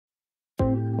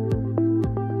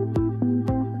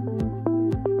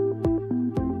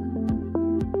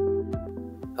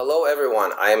Hello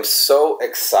everyone, I am so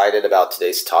excited about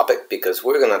today's topic because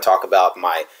we're going to talk about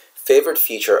my favorite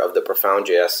feature of the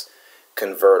Profound.js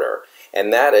Converter,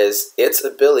 and that is its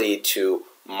ability to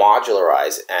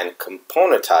modularize and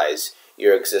componentize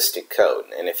your existing code.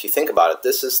 And if you think about it,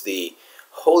 this is the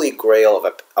holy grail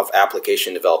of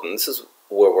application development. This is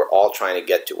where we're all trying to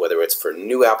get to, whether it's for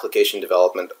new application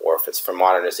development or if it's for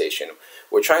modernization.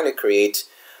 We're trying to create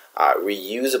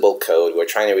reusable code. We're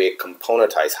trying to create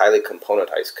componentized, highly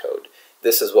componentized code.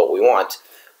 This is what we want.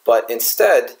 But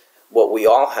instead, what we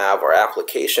all have are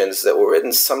applications that were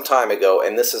written some time ago,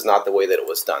 and this is not the way that it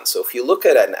was done. So if you look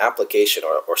at an application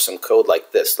or some code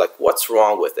like this, like what's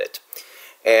wrong with it?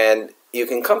 And you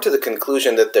can come to the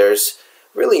conclusion that there's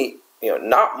really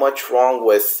not much wrong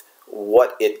with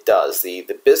what it does. The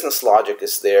business logic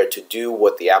is there to do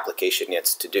what the application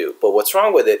needs to do. But what's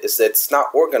wrong with it is that it's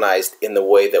not organized in the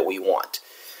way that we want.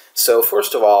 So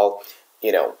first of all,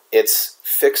 it's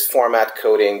fixed format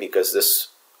coding because this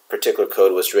particular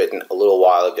code was written a little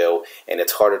while ago and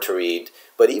it's harder to read.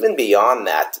 But even beyond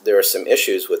that, there are some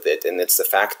issues with it, and it's the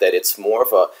fact that it's more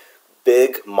of a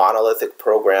big monolithic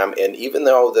program, and even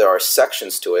though there are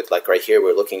sections to it, like right here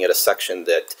we're looking at a section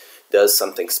that does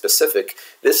something specific,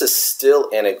 this is still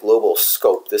in a global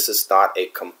scope. This is not a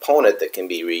component that can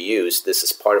be reused. This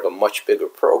is part of a much bigger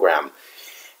program.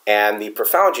 And the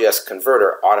Profound.js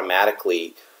Converter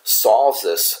automatically solves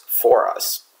this for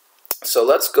us. So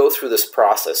let's go through this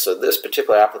process. So this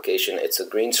particular application, it's a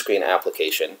green screen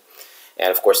application. And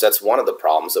of course, that's one of the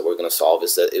problems that we're going to solve,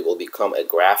 is that it will become a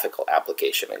graphical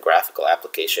application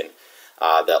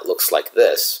that looks like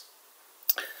this.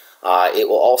 It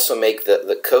will also make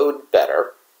the code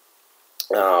better,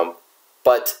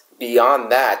 but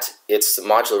beyond that, it's the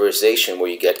modularization where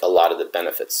you get a lot of the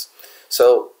benefits.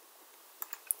 So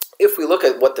if we look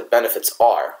at what the benefits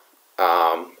are,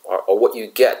 or what you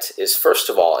get, is first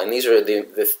of all, and these are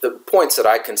the points that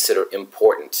I consider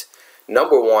important.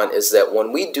 Number one is that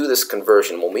when we do this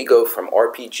conversion, when we go from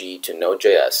RPG to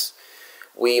Node.js,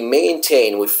 we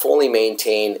fully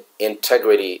maintain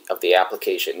integrity of the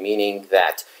application, meaning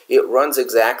that it runs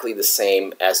exactly the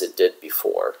same as it did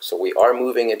before. So we are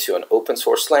moving into an open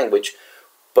source language,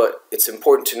 but it's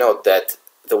important to note that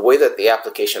the way that the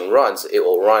application runs, it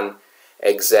will run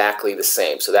exactly the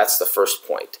same. So that's the first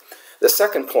point. The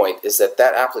second point is that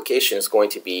that application is going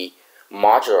to be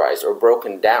modularized or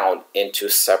broken down into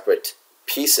separate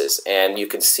pieces. And you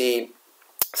can see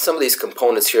some of these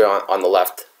components here on the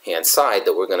left hand side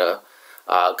that we're going to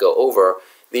go over.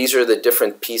 These are the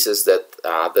different pieces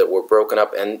that were broken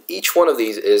up, and each one of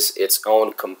these is its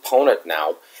own component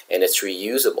now, and it's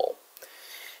reusable.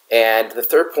 And the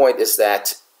third point is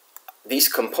that these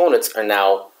components are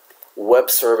now web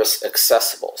service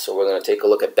accessible, so we're going to take a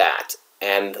look at that.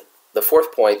 And the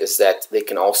fourth point is that they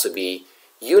can also be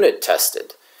unit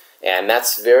tested, and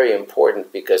that's very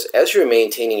important because as you're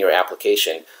maintaining your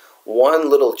application, one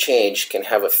little change can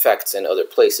have effects in other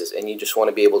places, and you just want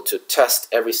to be able to test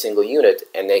every single unit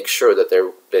and make sure that there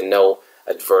have been no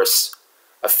adverse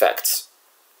effects.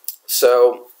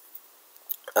 So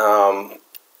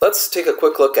let's take a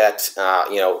quick look at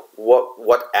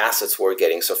what assets we're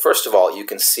getting. So first of all, you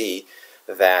can see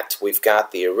that we've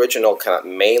got the original kind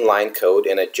of mainline code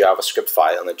in a JavaScript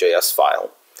file, in a JS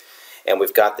file, and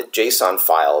we've got the JSON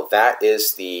file. That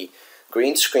is the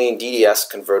green screen DDS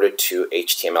converted to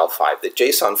HTML5. The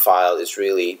JSON file is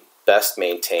really best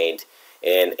maintained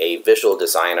in a visual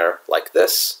designer like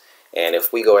this. And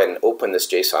if we go ahead and open this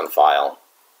JSON file,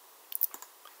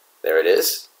 there it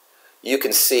is. You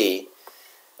can see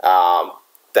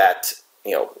that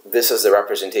this is the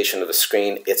representation of the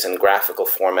screen. It's in graphical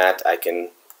format. I can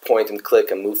point and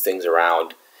click and move things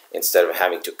around instead of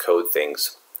having to code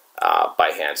things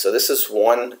by hand. So this is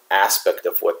one aspect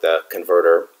of what the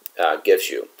converter gives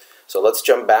you. So let's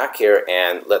jump back here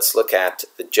and let's look at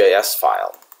the JS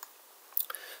file.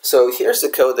 So here's the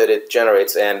code that it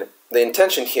generates, and the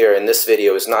intention here in this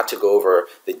video is not to go over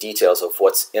the details of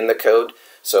what's in the code.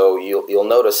 So you'll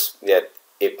notice that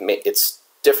it's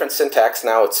different syntax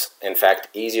now. It's in fact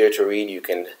easier to read. You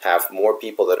can have more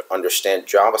people that understand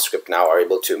JavaScript now are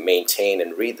able to maintain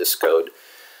and read this code.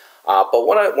 But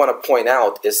what I want to point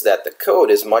out is that the code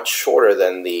is much shorter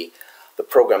than the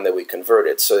program that we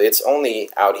converted. So it's only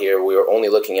out here, we are only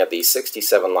looking at these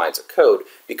 67 lines of code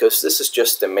because this is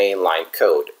just the main line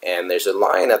code. And there's a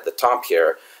line at the top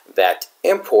here that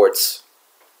imports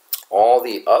all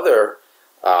the other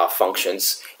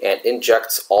functions and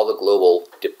injects all the global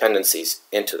dependencies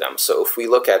into them. So if we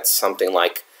look at something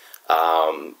like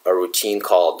a routine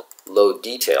called load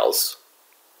details,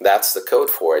 that's the code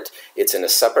for it. It's in a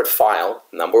separate file,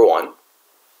 number one.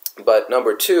 But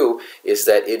number two is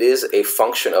that it is a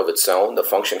function of its own. The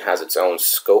function has its own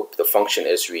scope. The function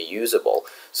is reusable.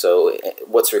 So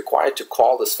what's required to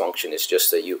call this function is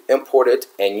just that you import it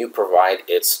and you provide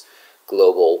its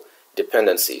global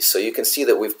dependencies. So you can see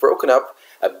that we've broken up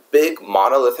a big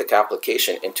monolithic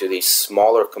application into these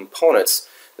smaller components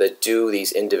that do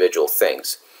these individual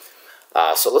things.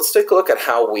 So let's take a look at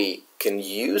how we can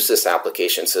use this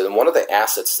application. So one of the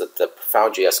assets that the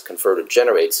Profound.js Converter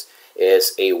generates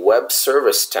is a web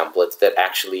service template that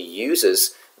actually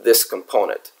uses this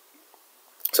component.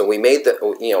 So we made the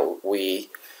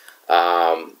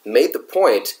made the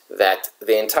point that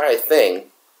the entire thing,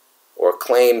 or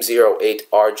claim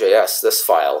 08rjs, this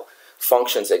file,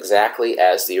 functions exactly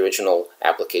as the original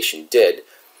application did,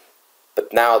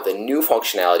 but now the new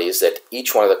functionality is that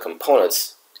each one of the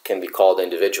components can be called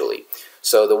individually.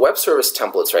 So the web service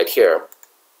templates right here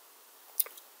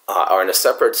are in a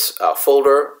separate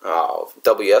folder,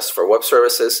 WS for web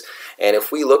services. And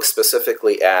if we look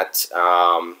specifically at,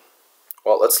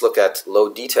 well, let's look at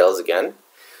load details again.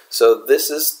 So this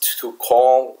is to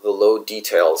call the load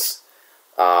details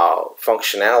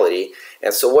functionality.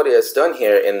 And so what it has done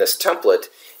here in this template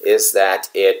is that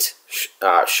it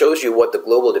shows you what the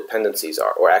global dependencies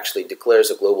are, or actually declares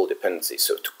a global dependency.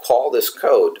 So to call this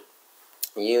code,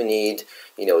 you need,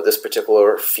 this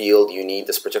particular field, you need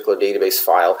this particular database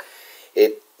file.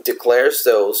 It declares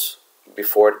those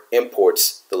before it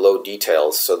imports the load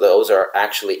details. So those are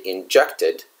actually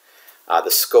injected,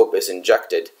 the scope is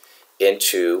injected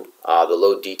into the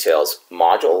load details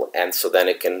module, and so then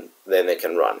it can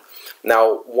run.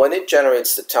 Now, when it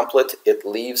generates the template, it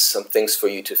leaves some things for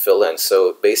you to fill in.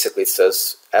 So basically it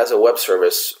says, as a web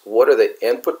service, what are the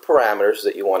input parameters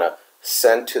that you want to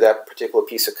send to that particular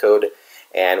piece of code,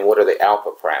 and what are the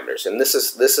output parameters? And this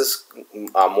is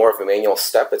more of a manual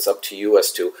step. It's up to you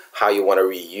as to how you want to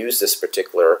reuse this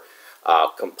particular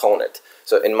component.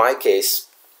 So in my case,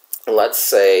 let's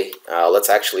say, let's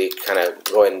actually kind of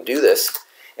go ahead and do this.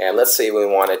 And let's say we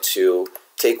wanted to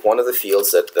take one of the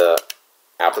fields that the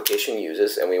application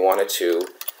uses, and we wanted to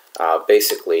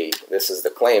basically, this is the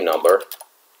claim number,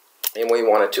 and we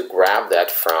wanted to grab that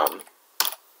from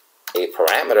a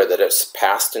parameter that is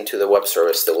passed into the web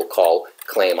service that we'll call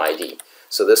claim ID.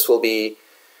 So this will be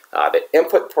the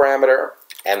input parameter,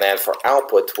 and then for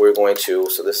output we're going to,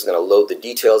 so this is going to load the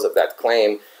details of that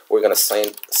claim. We're going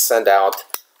to send out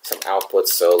some outputs.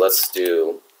 So let's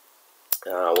do,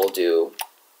 we'll do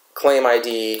claim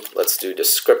ID, let's do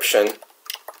description.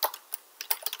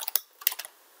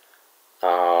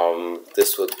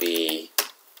 This would be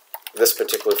this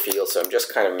particular field, so I'm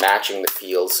just kind of matching the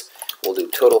fields. We'll do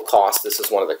total cost. This is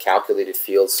one of the calculated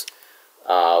fields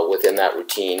within that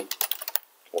routine.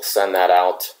 We'll send that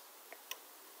out.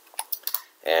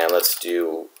 And let's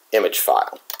do image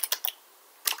file.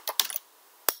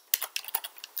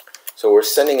 So we're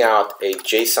sending out a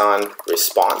JSON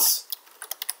response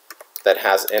that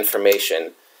has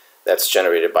information that's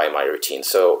generated by my routine.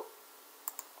 So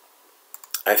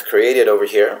I've created over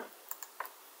here,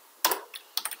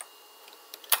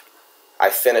 I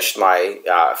finished my,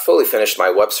 fully finished my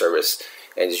web service,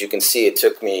 and as you can see, it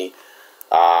took me,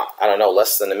 I don't know,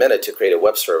 less than a minute to create a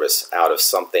web service out of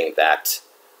something that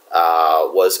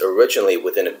was originally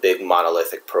within a big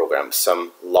monolithic program,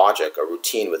 some logic or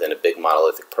routine within a big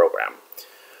monolithic program.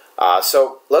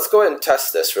 So let's go ahead and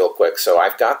test this real quick. So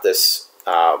I've got this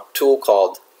tool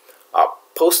called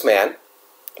Postman,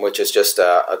 which is just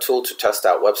a tool to test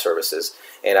out web services,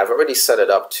 and I've already set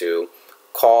it up to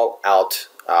call out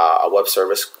a web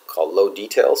service called load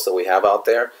details that we have out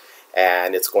there,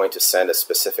 and it's going to send a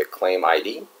specific claim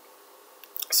ID.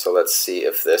 So let's see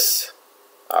if this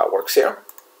works here.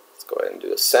 Let's go ahead and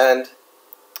do a send,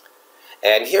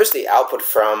 and here's the output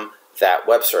from that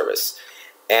web service.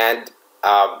 And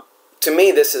to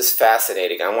me, this is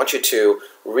fascinating. I want you to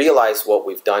realize what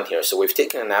we've done here. So we've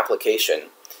taken an application,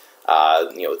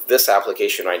 this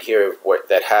application right here,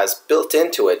 that has built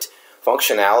into it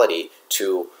functionality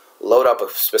to load up a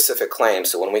specific claim.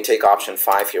 So when we take option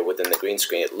 5 here within the green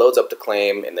screen, it loads up the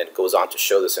claim and then it goes on to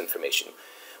show this information.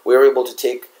 We were able to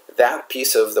take that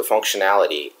piece of the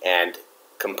functionality and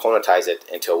componentize it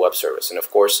into a web service. And of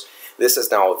course, this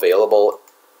is now available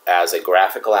as a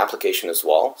graphical application as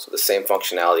well. So the same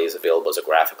functionality is available as a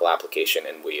graphical application,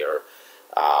 and we are,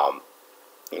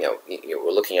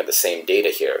 we're looking at the same data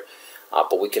here.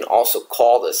 But we can also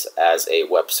call this as a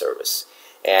web service.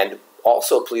 And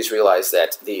also, please realize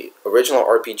that the original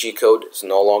RPG code is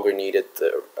no longer needed.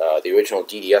 The original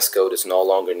DDS code is no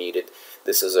longer needed.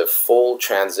 This is a full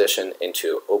transition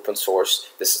into open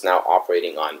source. This is now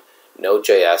operating on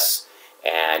Node.js,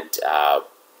 and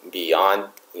beyond,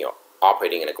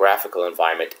 operating in a graphical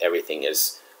environment, everything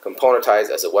is componentized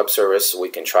as a web service. We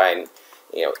can try and,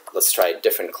 let's try a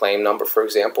different claim number, for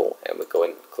example, and we go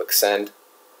and click send,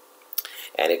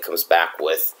 and it comes back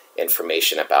with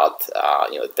information about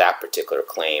that particular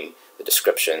claim, the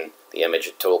description, the image,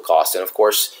 the total cost, and of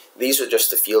course these are just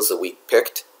the fields that we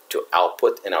picked to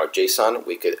output in our JSON.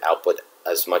 We could output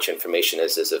as much information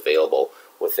as is available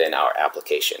within our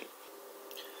application.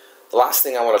 The last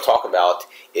thing I want to talk about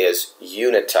is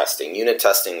unit testing. Unit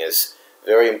testing is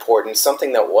very important,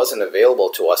 something that wasn't available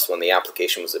to us when the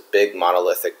application was a big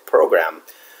monolithic program.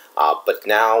 But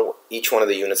now each one of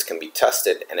the units can be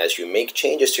tested, and as you make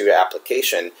changes to your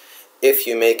application, if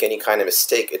you make any kind of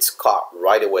mistake, it's caught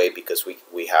right away because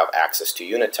we have access to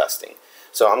unit testing.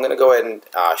 So I'm going to go ahead and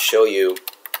show you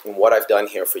what I've done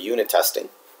here for unit testing.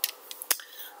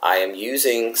 I am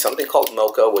using something called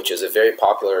Mocha, which is a very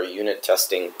popular unit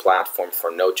testing platform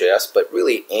for Node.js, but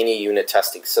really any unit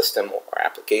testing system or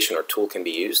application or tool can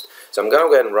be used. So I'm going to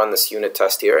go ahead and run this unit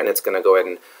test here, and it's going to go ahead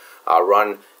and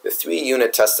run the 3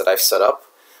 unit tests that I've set up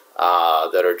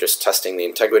that are just testing the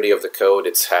integrity of the code.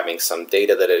 It's having some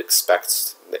data that it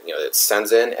expects, that it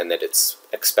sends in, and that it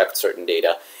expects certain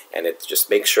data, and it just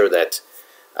makes sure that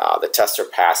the tests are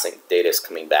passing, data is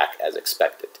coming back as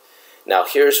expected. Now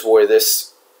here's where this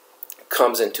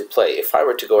comes into play. If I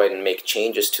were to go ahead and make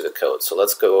changes to the code, so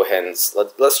let's go ahead and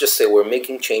let's just say we're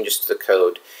making changes to the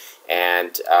code,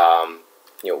 and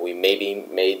we maybe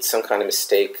made some kind of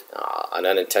mistake, an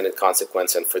unintended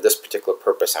consequence, and for this particular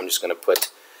purpose I'm just going to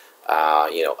put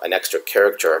an extra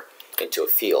character into a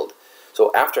field.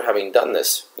 So after having done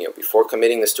this, before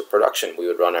committing this to production, we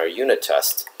would run our unit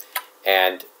test,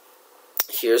 and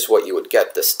here's what you would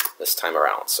get this time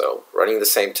around. So running the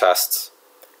same tests,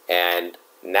 and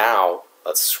now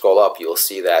let's scroll up, you'll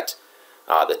see that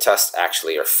the tests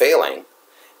actually are failing,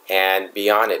 and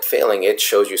beyond it failing, it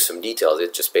shows you some details.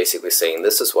 It's just basically saying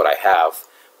this is what I have,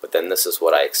 but then this is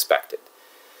what I expected.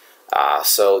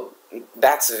 So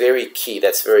that's very key,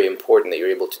 that's very important that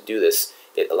you're able to do this.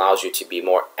 It allows you to be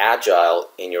more agile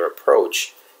in your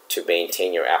approach to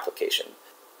maintain your application.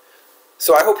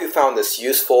 So I hope you found this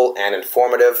useful and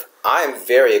informative. I am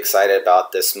very excited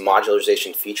about this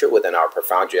modularization feature within our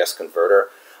Profound.js Converter.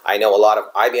 I know a lot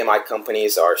of IBM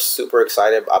companies are super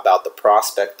excited about the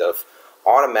prospect of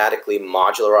automatically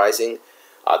modularizing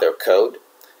their code,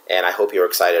 and I hope you're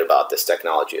excited about this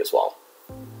technology as well.